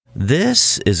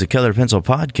This is a Colored Pencil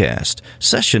Podcast,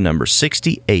 session number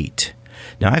 68.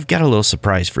 Now, I've got a little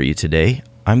surprise for you today.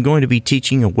 I'm going to be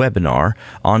teaching a webinar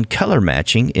on color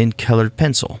matching in colored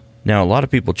pencil. Now, a lot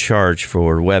of people charge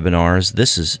for webinars.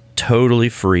 This is totally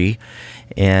free.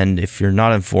 And if you're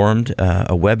not informed,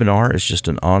 a webinar is just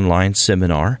an online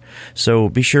seminar. So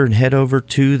be sure and head over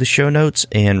to the show notes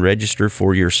and register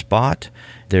for your spot.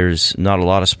 There's not a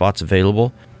lot of spots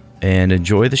available. And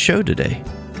enjoy the show today.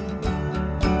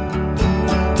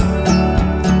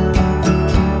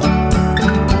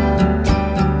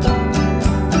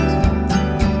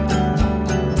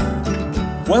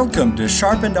 Welcome to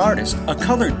Sharpened Artist, a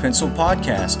colored pencil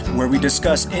podcast where we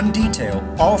discuss in detail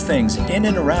all things in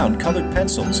and around colored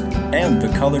pencils and the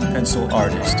colored pencil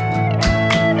artist.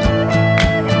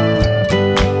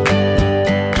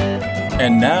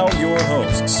 And now your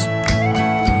hosts,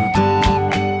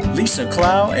 Lisa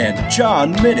Clow and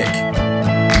John Middick.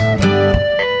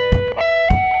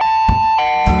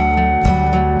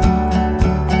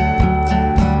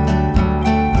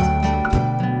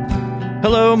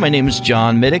 Hello, my name is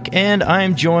John Middick, and I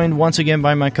am joined once again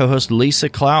by my co-host Lisa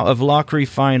Clow of Lockery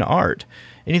Fine Art.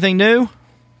 Anything new,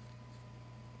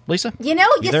 Lisa? You know,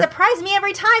 you surprise me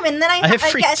every time, and then I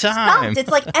get stumped. It's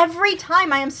like every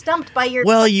time I am stumped by your...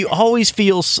 Well, you always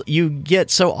you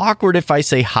get so awkward if I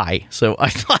say hi, so I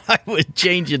thought I would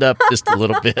change it up just a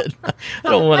little bit. I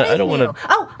don't want to...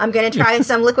 Oh, I'm going to try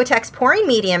some Liquitex pouring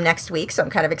medium next week, so I'm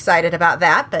kind of excited about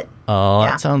that, but... Oh,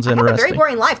 yeah. That sounds interesting. I have a very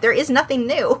boring life. There is nothing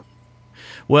new.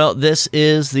 Well, this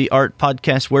is the art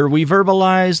podcast where we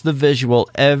verbalize the visual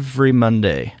every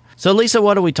Monday. So, Lisa,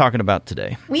 what are we talking about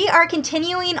today? We are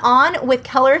continuing on with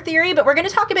color theory, but we're going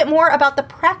to talk a bit more about the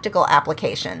practical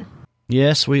application.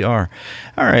 Yes, we are.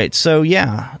 All right, so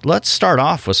let's start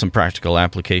off with some practical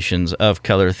applications of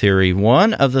color theory.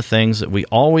 One of the things that we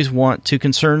always want to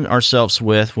concern ourselves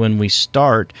with when we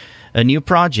start a new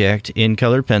project in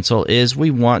colored pencil is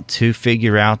we want to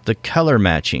figure out the color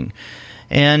matching.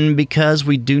 And because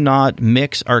we do not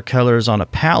mix our colors on a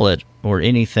palette or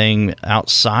anything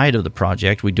outside of the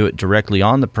project, we do it directly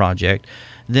on the project,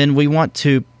 then we want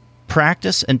to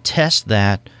practice and test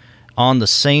that on the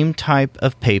same type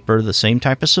of paper, the same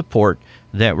type of support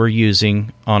that we're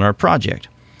using on our project.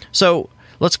 So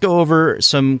let's go over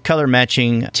some color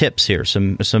matching tips here,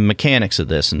 some mechanics of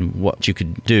this and what you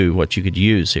could do, what you could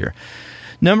use here.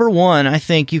 Number one, I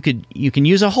think you can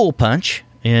use a hole punch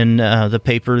in the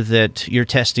paper that you're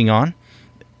testing on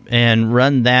and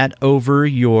run that over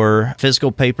your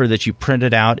physical paper that you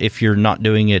printed out if you're not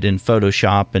doing it in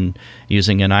Photoshop and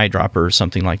using an eyedropper or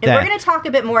something like that. We're going to talk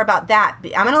a bit more about that.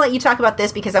 I'm going to let you talk about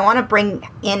this because I want to bring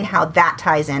in how that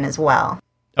ties in as well.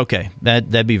 Okay,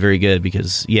 that'd be very good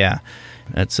because,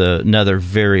 that's another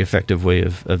very effective way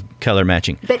of color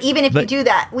matching. But even if you do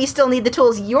that, we still need the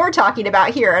tools you're talking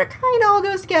about here. It kind of all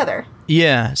goes together.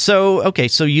 Yeah. So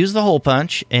use the hole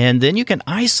punch, and then you can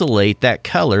isolate that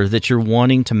color that you're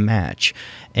wanting to match.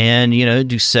 And,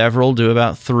 do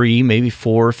about 3, maybe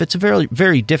 4. If it's a very,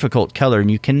 very difficult color and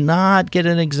you cannot get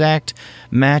an exact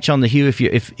match on the hue,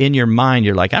 if in your mind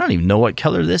you're like, I don't even know what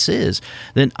color this is,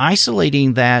 then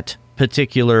isolating that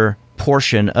particular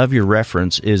portion of your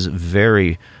reference is a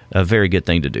very good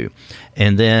thing to do.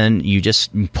 And then you just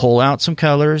pull out some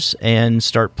colors and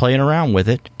start playing around with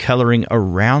it, coloring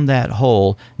around that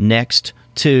hole next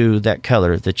to that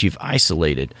color that you've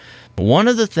isolated. One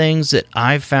of the things that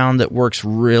I've found that works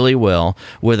really well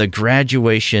with a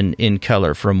graduation in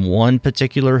color from one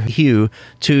particular hue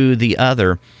to the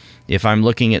other, if I'm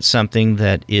looking at something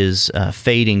that is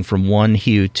fading from one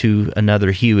hue to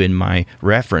another hue in my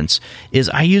reference, is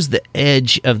I use the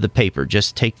edge of the paper.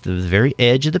 Just take the very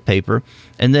edge of the paper,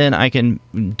 and then I can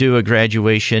do a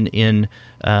graduation in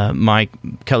my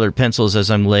colored pencils as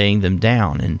I'm laying them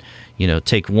down. And,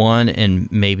 take one,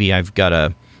 and maybe I've got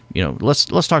a...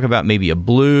 let's talk about maybe a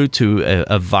blue to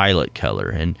a violet color,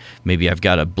 and maybe I've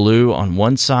got a blue on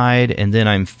one side, and then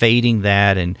I'm fading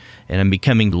that, and I'm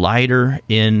becoming lighter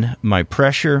in my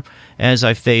pressure as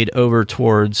I fade over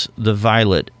towards the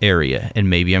violet area, and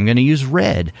maybe I'm going to use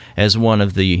red as one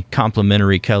of the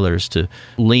complementary colors to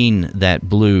lean that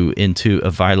blue into a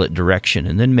violet direction,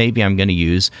 and then maybe I'm going to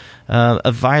use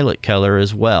a violet color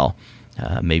as well,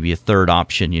 maybe a third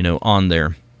option, on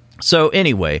there. So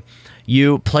anyway,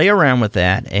 you play around with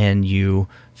that and you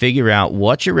figure out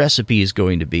what your recipe is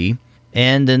going to be,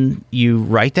 and then you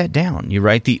write that down. You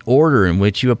write the order in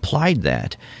which you applied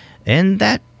that, and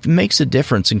that makes a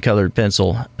difference in colored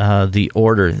pencil, the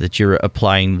order that you're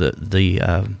applying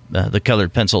the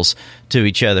colored pencils to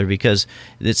each other, because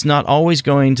it's not always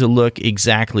going to look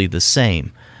exactly the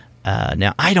same.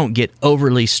 Now, I don't get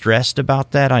overly stressed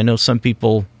about that. I know some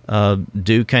people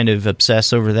do kind of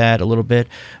obsess over that a little bit,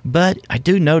 but I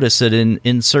do notice that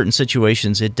in certain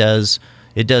situations it does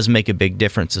make a big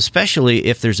difference, especially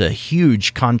if there's a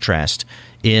huge contrast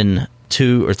in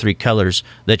 2 or 3 colors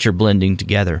that you're blending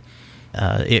together.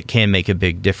 It can make a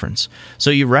big difference.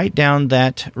 So you write down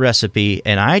that recipe,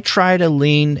 and I try to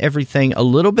lean everything a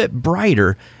little bit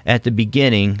brighter at the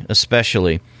beginning,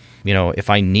 especially. If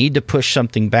I need to push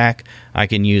something back, I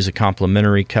can use a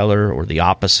complementary color or the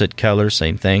opposite color,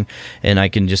 same thing, and I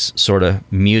can just sort of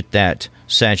mute that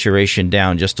saturation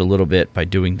down just a little bit by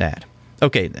doing that.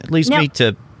 Okay, that leads me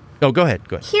to... Oh, go ahead.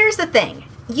 Here's the thing.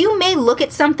 You may look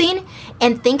at something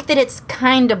and think that it's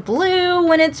kind of blue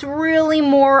when it's really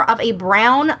more of a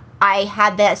brown. I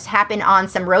had this happen on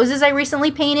some roses I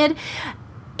recently painted.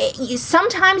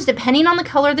 Sometimes, depending on the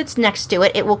color that's next to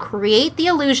it, it will create the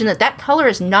illusion that color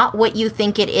is not what you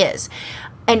think it is.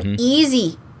 An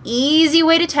easy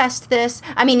way to test this.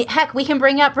 I mean, heck, we can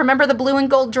bring up, remember the blue and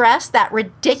gold dress, that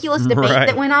ridiculous debate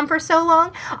that went on for so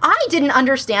long? I didn't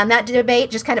understand that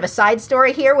debate, just kind of a side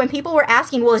story here, when people were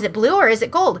asking, well, is it blue or is it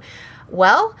gold?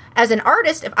 Well, as an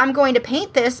artist, if I'm going to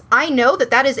paint this, I know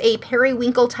that is a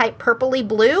periwinkle type purpley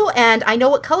blue, and I know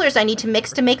what colors I need to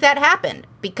mix to make that happen,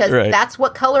 because that's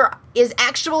what color is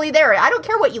actually there. I don't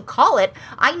care what you call it.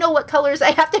 I know what colors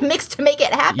I have to mix to make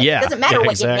it happen. Yeah, it doesn't matter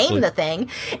what you name the thing.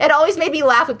 It always made me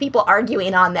laugh with people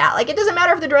arguing on that. Like, it doesn't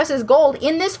matter if the dress is gold.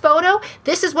 In this photo,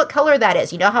 this is what color that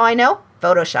is. You know how I know?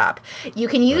 Photoshop. You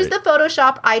can use the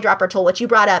Photoshop eyedropper tool, which you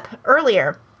brought up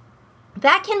earlier.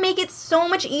 That can make it so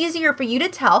much easier for you to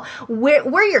tell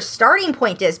where your starting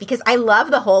point is, because I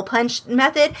love the hole punch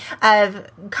method of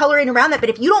coloring around that. But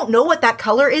if you don't know what that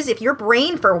color is, if your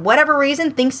brain, for whatever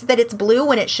reason, thinks that it's blue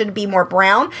when it should be more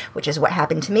brown, which is what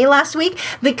happened to me last week,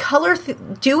 the color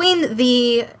doing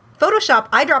the Photoshop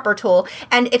eyedropper tool.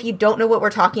 And if you don't know what we're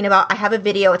talking about, I have a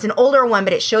video. It's an older one,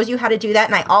 but it shows you how to do that.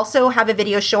 And I also have a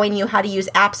video showing you how to use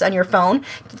apps on your phone,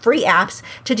 free apps,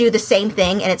 to do the same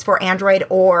thing. And it's for Android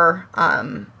or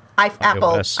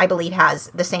Apple, I believe, has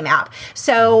the same app.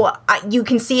 So you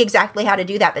can see exactly how to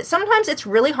do that. But sometimes it's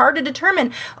really hard to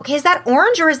determine, okay, is that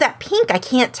orange or is that pink? I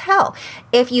can't tell.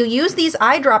 If you use these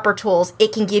eyedropper tools,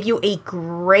 it can give you a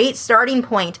great starting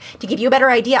point to give you a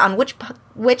better idea on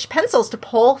which pencils to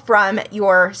pull from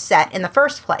your set in the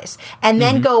first place. And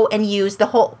then go and use the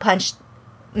hole punch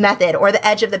method or the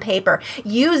edge of the paper.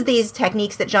 Use these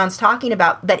techniques that John's talking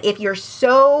about, that if you're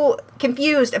so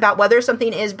confused about whether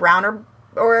something is brown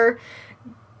or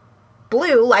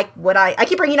blue, like what I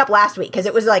keep bringing up last week, because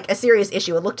it was like a serious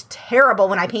issue. It looked terrible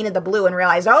when I painted the blue and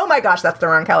realized, oh my gosh, that's the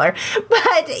wrong color.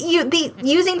 But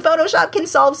using Photoshop can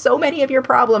solve so many of your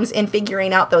problems in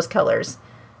figuring out those colors.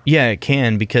 Yeah, it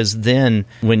can, because then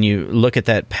when you look at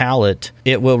that palette,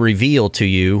 it will reveal to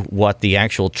you what the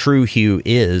actual true hue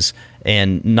is,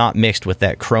 and not mixed with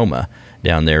that chroma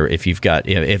down there if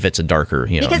it's a darker,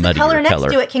 because the color next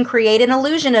to it can create an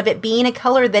illusion of it being a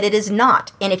color that it is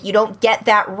not. And if you don't get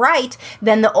that right,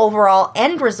 then the overall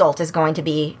end result is going to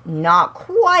be not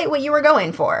quite what you were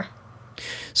going for.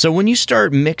 So when you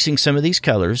start mixing some of these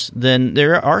colors, then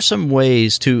there are some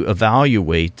ways to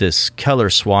evaluate this color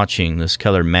swatching, this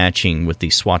color matching with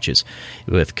these swatches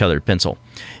with colored pencil.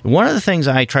 One of the things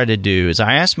I try to do is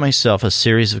I ask myself a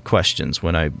series of questions.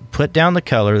 When I put down the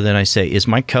color, then I say, is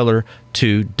my color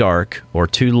too dark or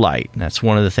too light? And that's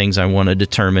one of the things I want to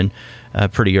determine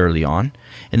pretty early on.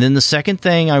 And then the second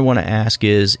thing I want to ask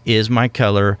is my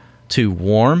color too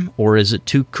warm or is it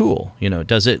too cool?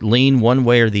 Does it lean one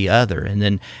way or the other? And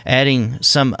then adding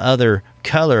some other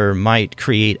color might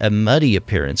create a muddy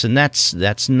appearance, and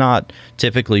that's not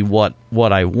typically what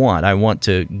I want. I want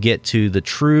to get to the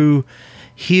true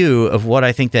hue of what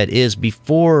I think that is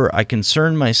before I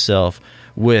concern myself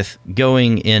with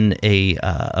going in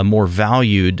a more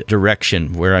valued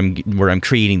direction where I'm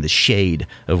creating the shade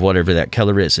of whatever that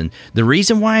color is. And the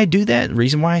reason why I do that, the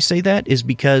reason why I say that, is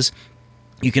because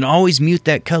you can always mute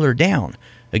that color down,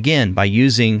 again, by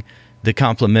using the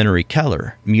complementary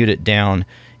color. Mute it down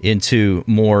into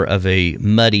more of a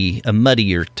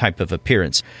muddier type of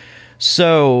appearance.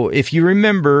 So if you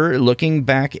remember, looking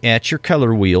back at your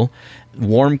color wheel,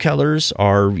 warm colors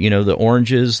are, the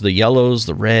oranges, the yellows,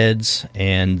 the reds,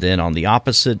 and then on the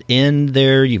opposite end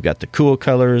there, you've got the cool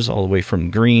colors all the way from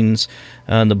greens,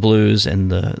 the blues, and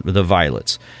the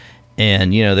violets.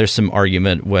 And, there's some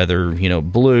argument whether,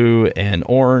 blue and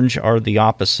orange are the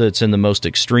opposites and the most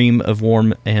extreme of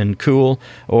warm and cool,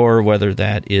 or whether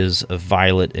that is a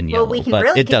violet and yellow. Well, we can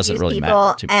really it doesn't really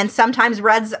matter. And sometimes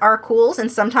reds are cools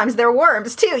and sometimes they're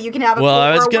worms, too. You can have a cool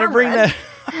I was going to bring that.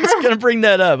 I was going to bring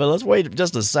that up, but let's wait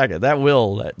just a second. That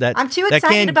will that I'm too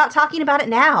excited about talking about it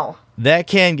now. That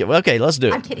can get okay. Let's do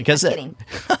it. I'm kidding. Because I'm kidding.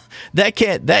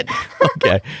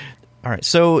 Okay. All right.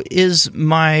 So, is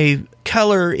my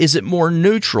color? Is it more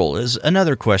neutral? Is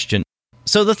another question.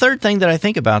 So the third thing that I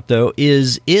think about, though,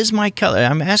 is my color?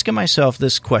 I'm asking myself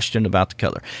this question about the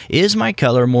color: is my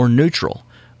color more neutral,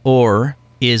 or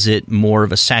is it more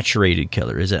of a saturated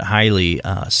color? Is it highly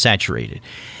saturated?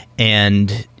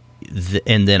 And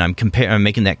then I'm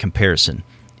making that comparison.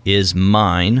 Is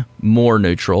mine more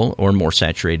neutral or more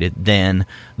saturated than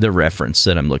the reference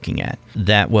that I'm looking at?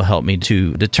 That will help me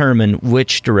to determine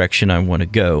which direction I want to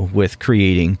go with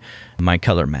creating my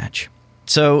color match.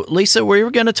 So, Lisa, we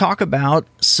were going to talk about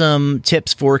some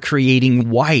tips for creating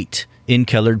white in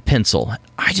colored pencil.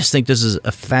 I just think this is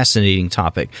a fascinating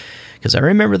topic because I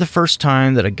remember the first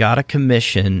time that I got a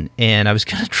commission and I was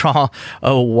going to draw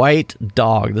a white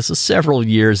dog. This is several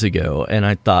years ago, and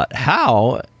I thought,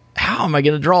 how am I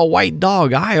going to draw a white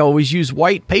dog? I always use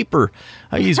white paper.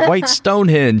 I use white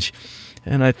Stonehenge.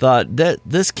 And I thought that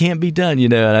this can't be done,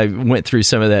 and I went through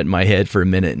some of that in my head for a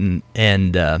minute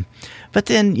but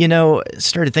then,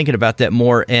 started thinking about that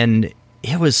more, and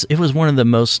it was one of the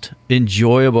most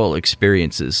enjoyable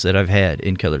experiences that I've had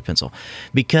in colored pencil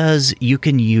because you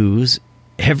can use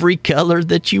every color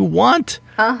that you want.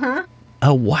 Uh-huh.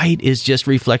 A white is just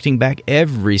reflecting back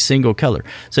every single color.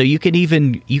 So you can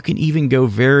even go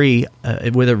very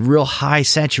with a real high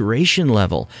saturation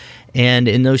level. And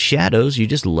in those shadows, you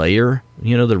just layer,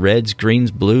 the reds,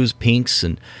 greens, blues, pinks,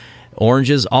 and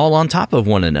oranges all on top of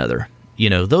one another.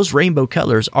 Those rainbow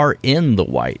colors are in the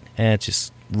white. And it's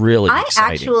just really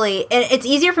exciting. It's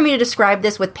easier for me to describe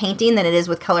this with painting than it is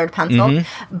with colored pencil,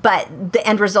 but the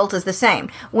end result is the same.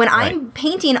 When I'm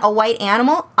painting a white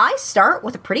animal, I start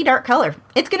with a pretty dark color.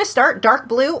 It's going to start dark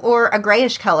blue or a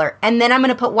grayish color, and then I'm going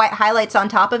to put white highlights on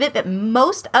top of it, but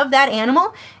most of that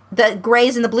animal, the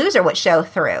grays and the blues are what show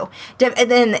through. And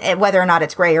then whether or not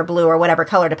it's gray or blue or whatever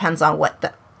color depends on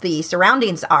what the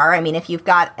surroundings are. I mean, if you've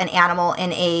got an animal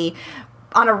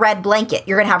on a red blanket,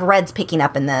 you're going to have reds picking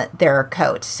up in their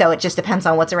coat. So it just depends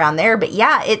on what's around there. But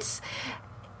yeah,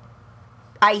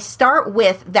 I start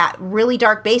with that really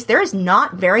dark base. There is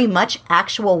not very much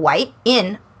actual white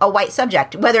in a white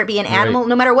subject, whether it be an animal,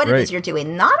 no matter what it is you're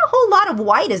doing. Not a whole lot of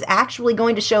white is actually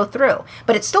going to show through,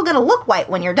 but it's still going to look white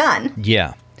when you're done.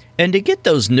 Yeah. And to get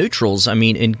those neutrals, I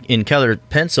mean, in colored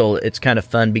pencil, it's kind of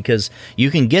fun because you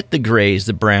can get the grays,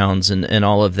 the browns, and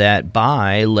all of that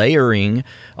by layering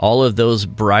all of those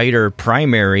brighter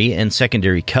primary and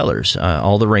secondary colors,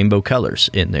 all the rainbow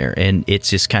colors in there. And it's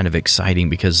just kind of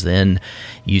exciting because then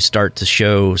you start to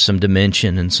show some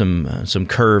dimension and some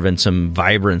curve and some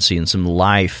vibrancy and some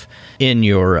life in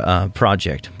your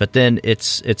project. But then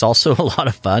it's also a lot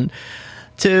of fun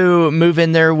to move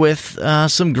in there with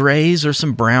some grays or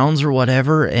some browns or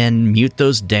whatever and mute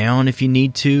those down if you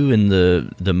need to in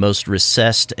the most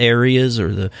recessed areas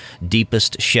or the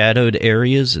deepest shadowed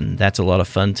areas, and that's a lot of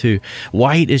fun too.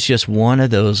 White is just one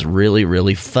of those really,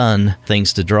 really fun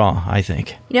things to draw, I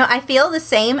think. I feel the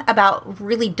same about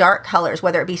really dark colors,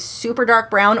 whether it be super dark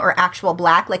brown or actual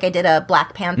black, like I did a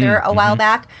Black Panther a while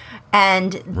back.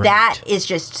 And that is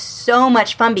just so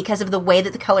much fun because of the way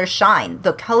that the colors shine.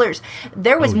 The colors,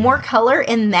 there was more color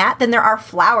in that than there are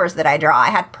flowers that I draw. I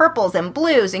had purples and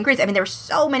blues and greens. I mean, there were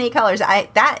so many colors.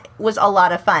 That was a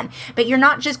lot of fun. But you're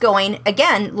not just going,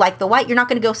 again, like the white, you're not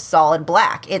going to go solid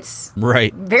black. It's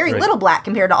very little black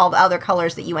compared to all the other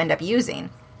colors that you end up using.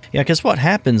 Yeah, because what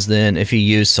happens then if you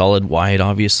use solid white,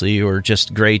 obviously, or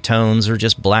just gray tones or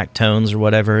just black tones or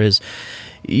whatever is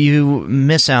you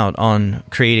miss out on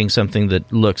creating something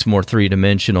that looks more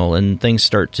three-dimensional and things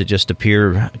start to just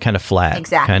appear kind of flat.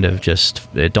 Exactly. Kind of just,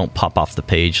 it don't pop off the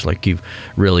page like you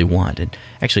really want. And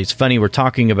actually, it's funny, we're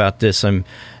talking about this. I'm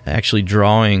actually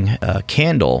drawing a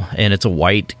candle, and it's a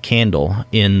white candle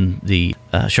in the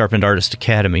Sharpened Artist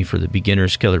Academy for the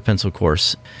Beginner's Colored Pencil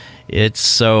course. It's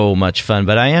so much fun,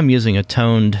 but I am using a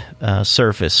toned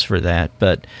surface for that,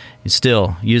 but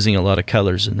still using a lot of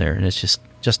colors in there, and it's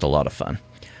just a lot of fun.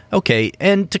 Okay,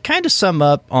 and to kind of sum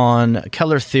up on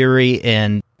color theory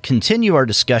and continue our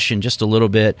discussion just a little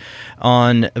bit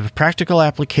on a practical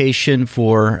application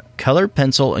for colored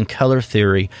pencil and color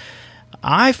theory,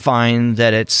 I find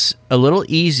that it's a little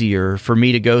easier for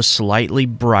me to go slightly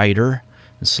brighter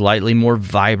and slightly more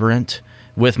vibrant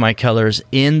with my colors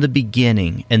in the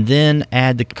beginning and then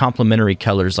add the complementary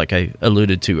colors like I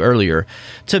alluded to earlier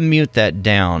to mute that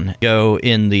down, go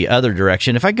in the other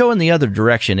direction. If I go in the other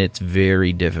direction, it's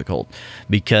very difficult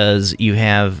because you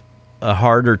have a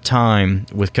harder time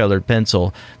with colored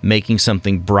pencil making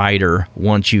something brighter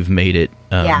once you've made it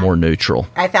more neutral.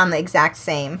 I found the exact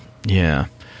same. Yeah.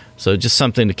 So just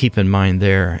something to keep in mind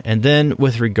there. And then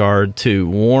with regard to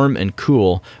warm and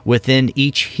cool within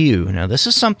each hue. Now, this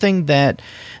is something that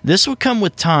this will come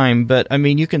with time, but I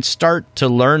mean, you can start to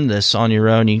learn this on your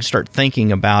own. You can start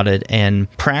thinking about it and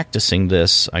practicing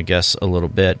this, I guess, a little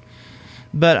bit.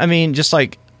 But I mean, just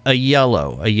like a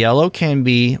yellow can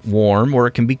be warm or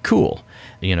it can be cool.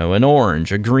 You know, an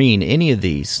orange, a green, any of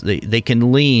these, they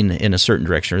can lean in a certain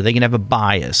direction or they can have a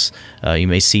bias. You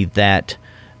may see that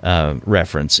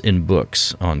reference in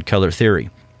books on color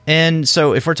theory. And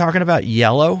so if we're talking about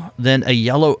yellow, then a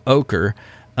yellow ochre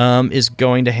is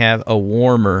going to have a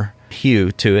warmer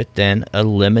hue to it than a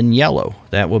lemon yellow.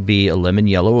 A lemon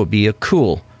yellow would be a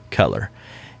cool color.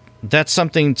 That's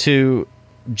something to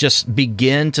just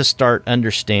begin to start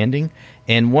understanding.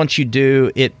 And once you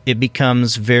do, it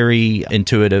becomes very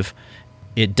intuitive.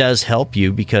 It does help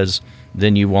you because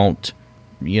then you won't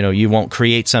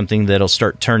create something that'll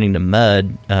start turning to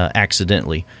mud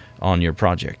accidentally on your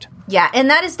project. Yeah, and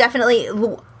that is definitely...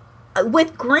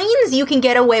 With greens, you can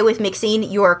get away with mixing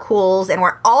your cools and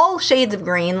where all shades of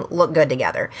green look good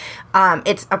together.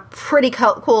 It's a pretty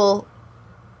cool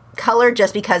color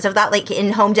just because of that. Like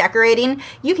in home decorating,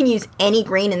 you can use any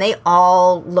green and they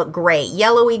all look great.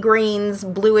 Yellowy greens,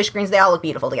 bluish greens, they all look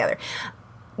beautiful together.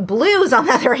 Blues, on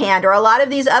the other hand, or a lot of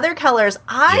these other colors,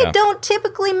 I don't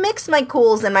typically mix my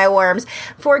cools and my warms.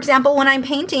 For example, when I'm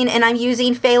painting and I'm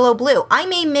using phthalo blue, I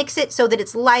may mix it so that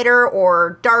it's lighter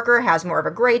or darker, has more of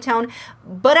a gray tone,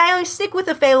 but I always stick with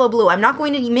the phthalo blue. I'm not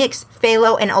going to mix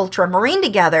phthalo and ultramarine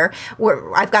together,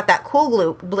 where I've got that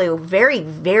cool blue. Very,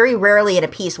 very rarely in a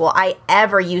piece will I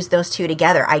ever use those two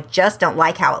together. I just don't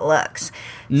like how it looks.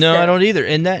 No, I don't either.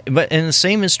 And the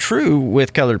same is true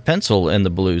with colored pencil and the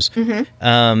blues.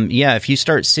 Mm-hmm. If you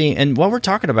start seeing, and what we're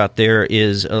talking about there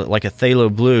is like a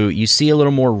phthalo blue, you see a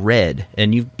little more red,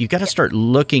 and you've got to start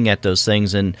looking at those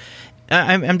things. And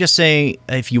I'm just saying,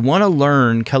 if you want to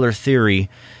learn color theory,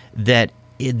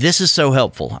 this is so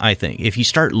helpful, I think. If you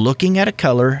start looking at a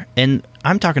color, and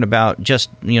I'm talking about just,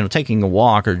 taking a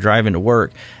walk or driving to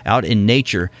work out in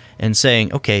nature and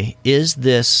saying, okay, is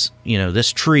this,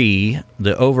 this tree,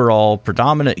 the overall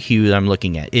predominant hue that I'm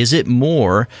looking at, is it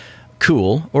more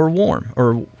cool or warm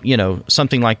or,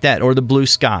 something like that? Or the blue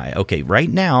sky. Okay, right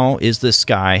now, is this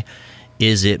sky,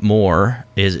 is it more,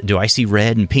 do I see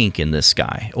red and pink in this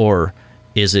sky? Or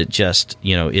is it just,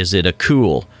 is it a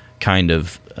cool kind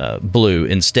of blue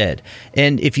instead?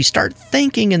 And if you start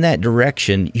thinking in that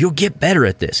direction, you'll get better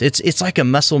at this. It's like a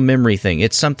muscle memory thing.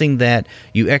 It's something that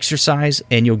you exercise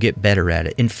and you'll get better at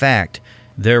it. In fact,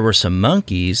 there were some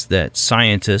monkeys that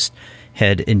scientists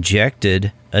had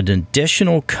injected an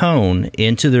additional cone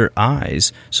into their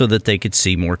eyes so that they could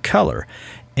see more color.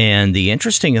 And the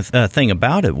interesting thing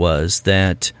about it was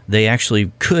that they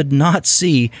actually could not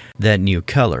see that new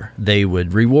color. They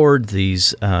would reward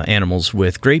these animals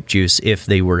with grape juice if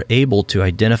they were able to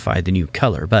identify the new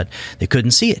color, but they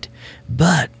couldn't see it.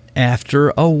 But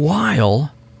after a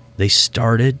while, they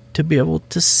started to be able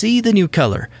to see the new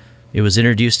color. It was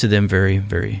introduced to them very,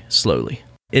 very slowly.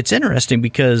 It's interesting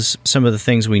because some of the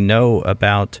things we know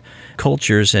about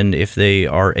cultures, and if they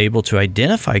are able to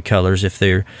identify colors, if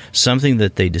they're something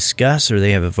that they discuss or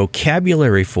they have a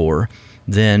vocabulary for,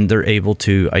 then they're able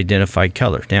to identify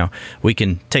color. Now, we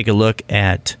can take a look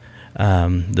at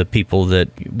the people that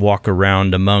walk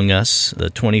around among us, the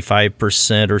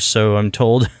 25% or so, I'm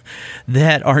told,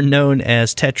 that are known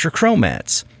as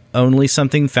tetrachromats. Only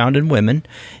something found in women.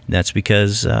 That's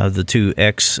because the two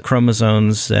X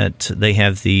chromosomes that they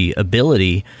have the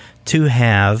ability to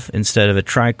have, instead of a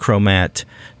trichromat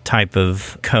type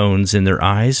of cones in their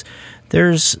eyes,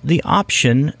 there's the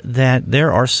option that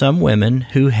there are some women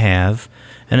who have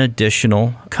an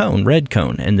additional cone, red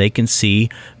cone, and they can see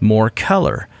more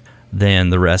color than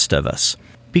the rest of us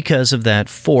because of that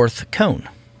fourth cone.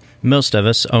 Most of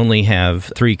us only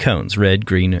have 3 cones, red,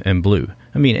 green, and blue.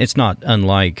 I mean, it's not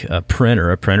unlike a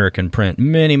printer. A printer can print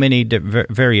many, many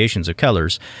variations of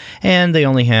colors, and they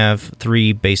only have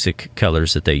 3 basic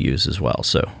colors that they use as well.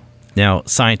 So now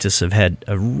scientists have had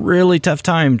a really tough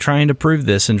time trying to prove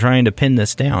this and trying to pin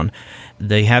this down.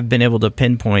 They have been able to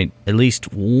pinpoint at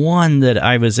least one that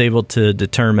I was able to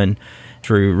determine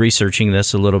through researching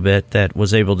this a little bit that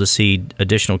was able to see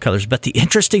additional colors. But the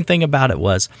interesting thing about it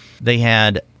was they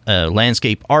had a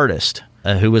landscape artist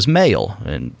who was male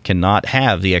and cannot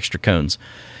have the extra cones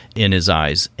in his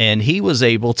eyes, and he was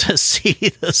able to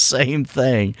see the same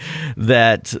thing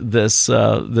that this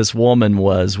woman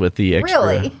was with the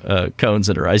extra cones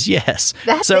in her eyes. Yes,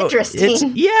 that's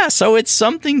interesting. So it's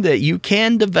something that you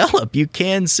can develop. You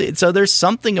can see. So there's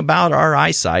something about our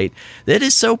eyesight that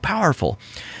is so powerful.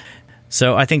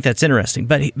 So I think that's interesting.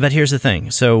 But here's the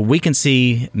thing. So we can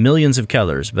see millions of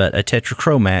colors, but a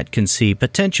tetrachromat can see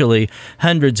potentially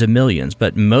hundreds of millions.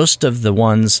 But most of the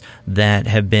ones that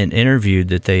have been interviewed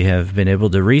that they have been able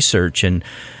to research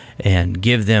and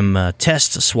give them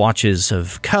test swatches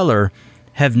of color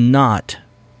have not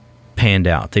panned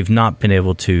out. They've not been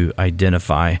able to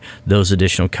identify those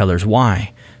additional colors.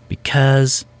 Why?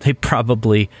 Because they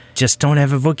probably just don't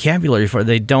have a vocabulary for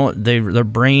it. Their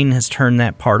brain has turned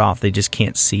that part off. They just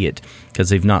can't see it because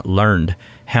they've not learned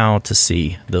how to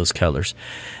see those colors.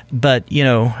 But,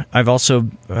 I've also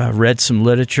read some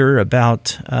literature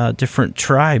about different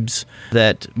tribes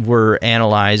that were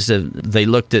analyzed. They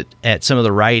looked at some of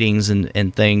the writings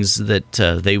and things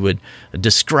that they would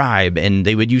describe, and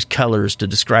they would use colors to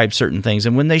describe certain things.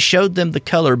 And when they showed them the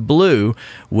color blue,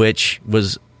 which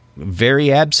was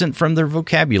very absent from their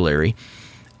vocabulary,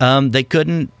 they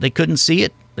couldn't see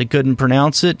it. They couldn't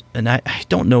pronounce it, and I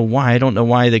don't know why. I don't know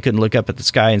why they couldn't look up at the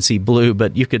sky and see blue,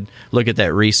 but you could look at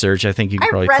that research. I think you could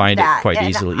probably find it quite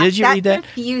easily. Did you read that?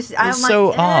 It's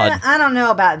so odd. I don't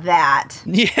know about that.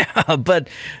 Yeah, but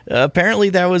apparently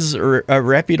that was a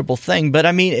reputable thing. But,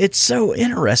 I mean, it's so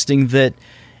interesting that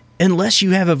unless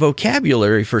you have a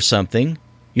vocabulary for something,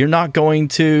 you're not going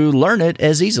to learn it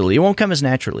as easily. It won't come as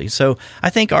naturally. So I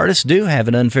think artists do have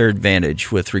an unfair advantage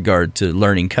with regard to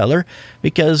learning color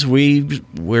because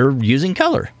we're using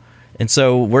color. And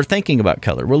so we're thinking about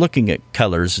color. We're looking at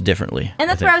colors differently. And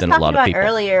that's what I was talking about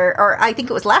earlier, or I think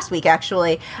it was last week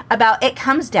actually, about it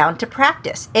comes down to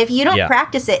practice. If you don't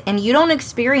practice it and you don't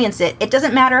experience it, it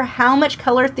doesn't matter how much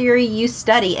color theory you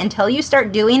study. Until you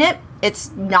start doing it, it's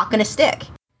not going to stick.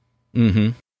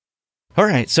 Mm-hmm. All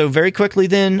right, so very quickly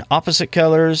then, opposite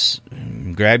colors,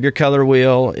 grab your color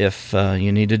wheel if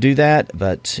you need to do that,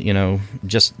 but,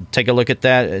 just take a look at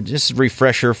that, just a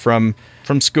refresher from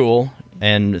school,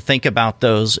 and think about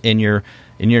those in your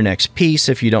next piece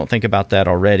if you don't think about that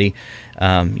already.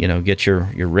 Get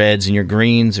your reds and your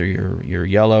greens, or your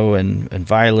yellow and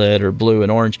violet, or blue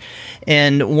and orange.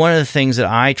 And one of the things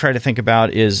that I try to think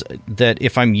about is that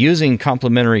if I'm using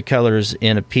complementary colors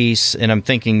in a piece and I'm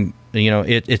thinking,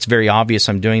 it's very obvious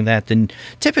I'm doing that, then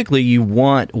typically you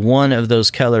want one of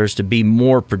those colors to be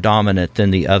more predominant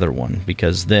than the other one,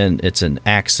 because then it's an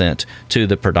accent to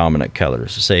the predominant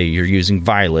colors. Say you're using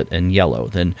violet and yellow,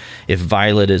 then if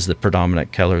violet is the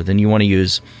predominant color, then you want to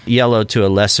use yellow to a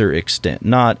lesser extent,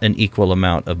 not an equal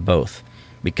amount of both,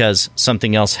 because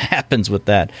something else happens with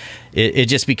that. It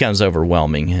just becomes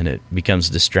overwhelming, and it becomes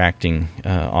distracting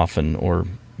often, or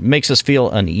makes us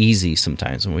feel uneasy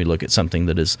sometimes when we look at something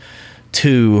that is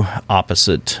too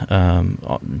opposite,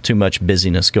 too much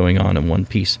busyness going on in one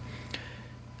piece.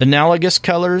 Analogous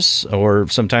colors, or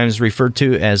sometimes referred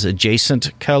to as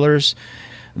adjacent colors,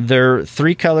 they're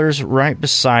three colors right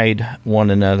beside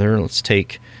one another. Let's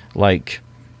take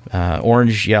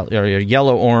orange,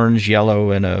 yellow, orange,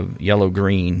 yellow, and a yellow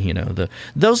green.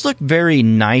 Those look very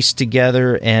nice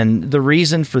together, and the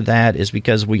reason for that is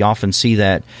because we often see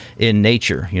that in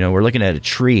nature. We're looking at a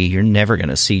tree. You're never going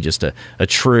to see just a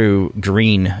true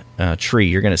green tree.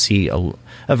 You're going to see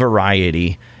a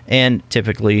variety, and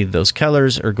typically those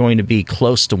colors are going to be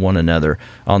close to one another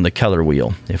on the color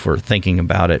wheel, if we're thinking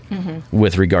about it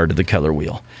with regard to the color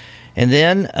wheel. And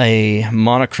then a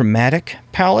monochromatic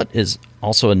palette is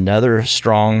also another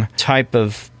strong type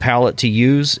of palette to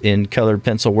use in colored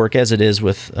pencil work, as it is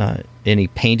with any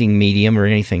painting medium or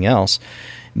anything else.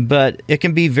 But it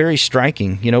can be very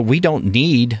striking. We don't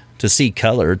need to see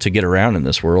color to get around in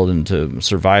this world and to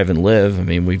survive and live. I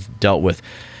mean, we've dealt with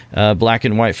black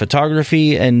and white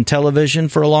photography and television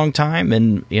for a long time,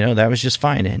 and, that was just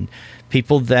fine. And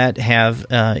people that have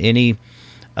any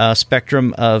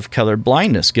spectrum of color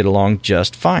blindness get along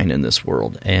just fine in this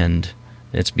world. And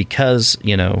it's because,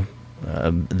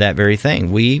 that very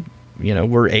thing.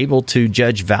 We're able to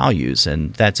judge values,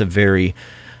 and that's a very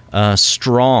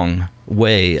strong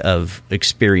way of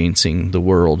experiencing the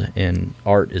world, and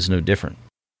art is no different.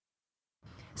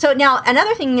 So now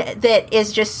another thing that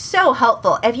is just so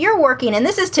helpful, if you're working, and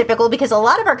this is typical because a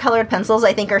lot of our colored pencils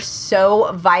I think are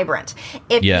so vibrant.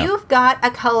 If you've got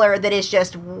a color that is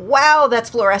just, wow,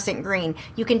 that's fluorescent green,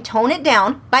 you can tone it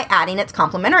down by adding its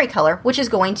complementary color, which is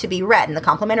going to be red. And the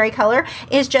complementary color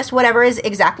is just whatever is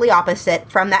exactly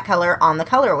opposite from that color on the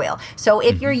color wheel. So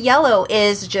if your yellow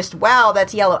is just, wow,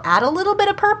 that's yellow, add a little bit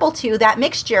of purple to that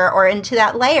mixture or into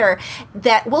that layer.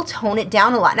 That will tone it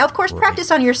down a lot. Now, of course,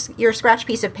 practice on your scratch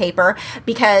piece of paper,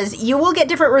 because you will get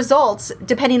different results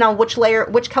depending on which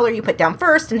color you put down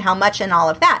first and how much and all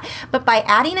of that. But by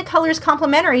adding a colors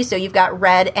complementary, so you've got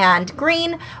red and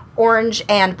green, orange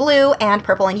and blue, and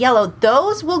purple and yellow,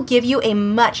 those will give you a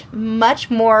much, much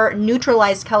more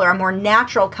neutralized color, a more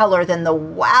natural color than the,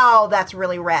 wow, that's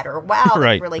really red, or wow,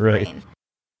 that's really green.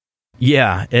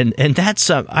 Yeah, and that's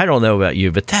I don't know about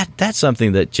you, but that's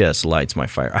something that just lights my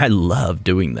fire. I love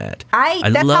doing that.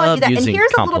 That's love how I do that. And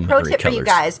here's a little pro tip colors. for you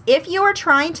guys. If you are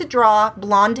trying to draw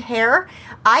blonde hair,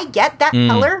 I get that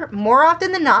color more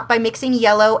often than not by mixing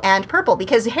yellow and purple,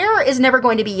 because hair is never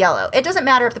going to be yellow. It doesn't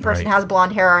matter if the person has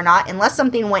blonde hair or not, unless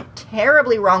something went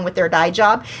terribly wrong with their dye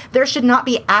job. There should not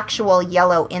be actual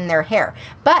yellow in their hair.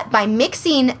 But by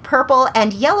mixing purple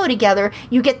and yellow together,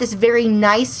 you get this very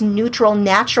nice, neutral,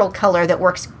 natural color that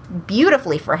works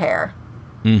beautifully for hair.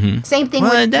 Mm-hmm. Same thing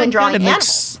when drawing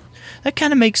animals. That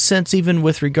kind of makes sense even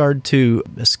with regard to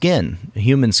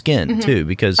human skin, too,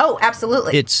 because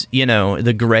absolutely. It's,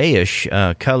 the grayish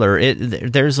color.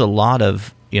 There's a lot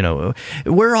of,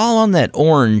 we're all on that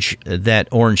orange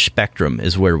spectrum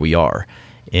is where we are.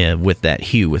 With that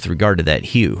hue, with regard to that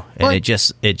hue, and it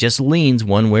just leans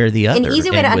one way or the other. An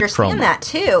easy way to understand that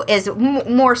too is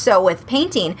more so with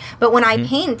painting. But when I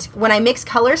paint, when I mix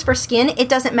colors for skin, it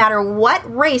doesn't matter what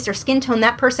race or skin tone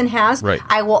that person has. Right.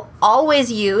 I will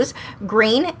always use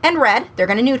green and red. They're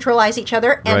going to neutralize each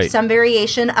other, and some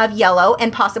variation of yellow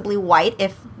and possibly white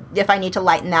if I need to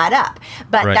lighten that up.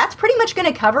 But that's pretty much going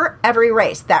to cover every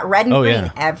race. That red and green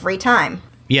every time.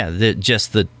 Yeah,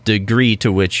 just the degree to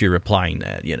which you're applying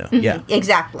that, Yeah,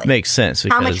 exactly. Makes sense.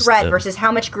 How much red versus how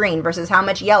much green versus how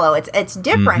much yellow. It's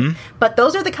different, but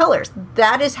those are the colors.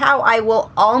 That is how I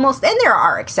will almost, and there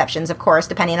are exceptions, of course,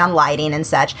 depending on lighting and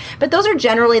such, but those are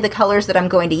generally the colors that I'm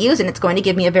going to use, and it's going to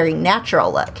give me a very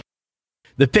natural look.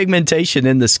 The pigmentation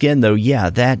in the skin, though,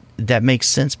 that makes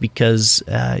sense because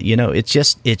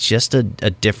it's just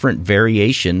a different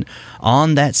variation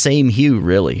on that same hue.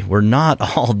 Really, we're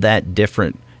not all that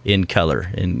different in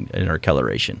color in our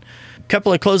coloration. A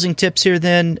couple of closing tips here.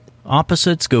 Then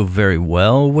opposites go very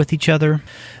well with each other,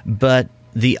 but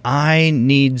the eye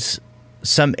needs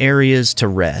some areas to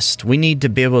rest. We need to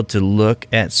be able to look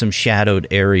at some shadowed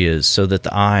areas so that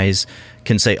the eyes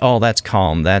can say, oh, that's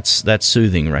calm, that's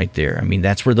soothing right there. I mean,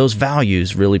 that's where those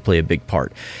values really play a big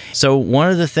part. So one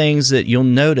of the things that you'll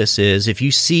notice is if you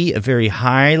see a very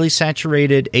highly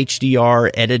saturated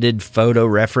HDR edited photo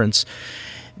reference,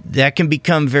 that can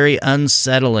become very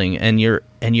unsettling, and your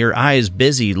eye is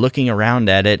busy looking around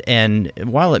at it, and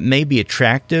while it may be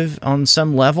attractive on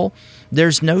some level,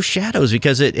 there's no shadows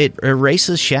because it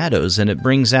erases shadows and it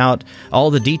brings out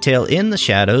all the detail in the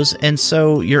shadows, and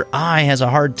so your eye has a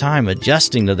hard time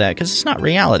adjusting to that because it's not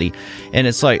reality, and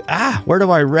it's like, where do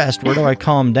I rest? Where do I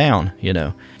calm down?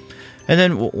 And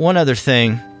then one other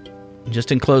thing,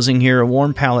 just in closing here, a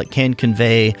warm palette can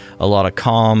convey a lot of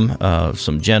calm,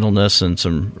 some gentleness and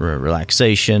some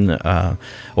relaxation,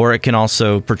 or it can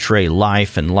also portray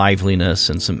life and liveliness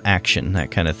and some action, that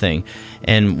kind of thing.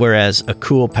 And whereas a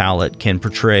cool palette can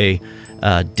portray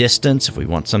distance, if we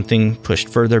want something pushed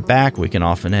further back, we can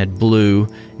often add blue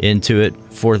into it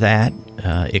for that.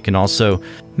 It can also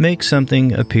make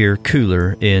something appear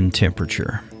cooler in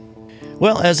temperature.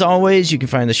 Well, as always, you can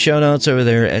find the show notes over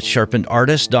there at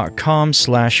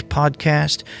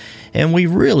sharpenedartist.com/podcast. And we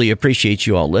really appreciate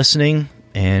you all listening,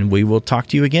 and we will talk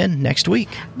to you again next week.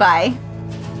 Bye.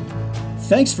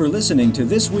 Thanks for listening to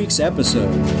this week's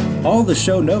episode. All the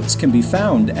show notes can be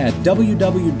found at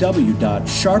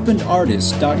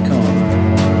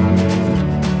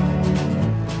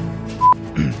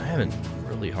www.sharpenedartist.com. I'm having a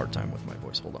really hard time with my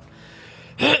voice. Hold on.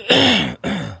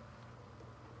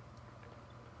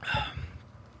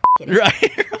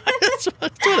 Right.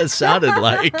 That's what it sounded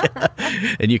like.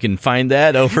 And you can find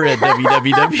that over at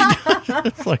www.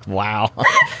 It's like, wow.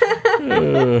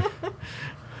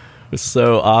 It's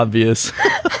so obvious.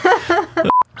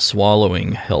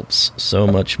 Swallowing helps so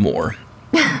much more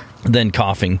than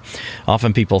coughing.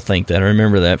 Often people think that. I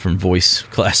remember that from voice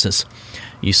classes.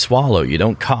 You swallow, you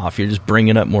don't cough. You're just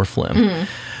bringing up more phlegm.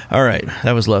 All right.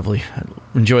 That was lovely.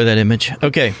 Enjoy that image.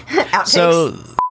 Okay. Outtakes. So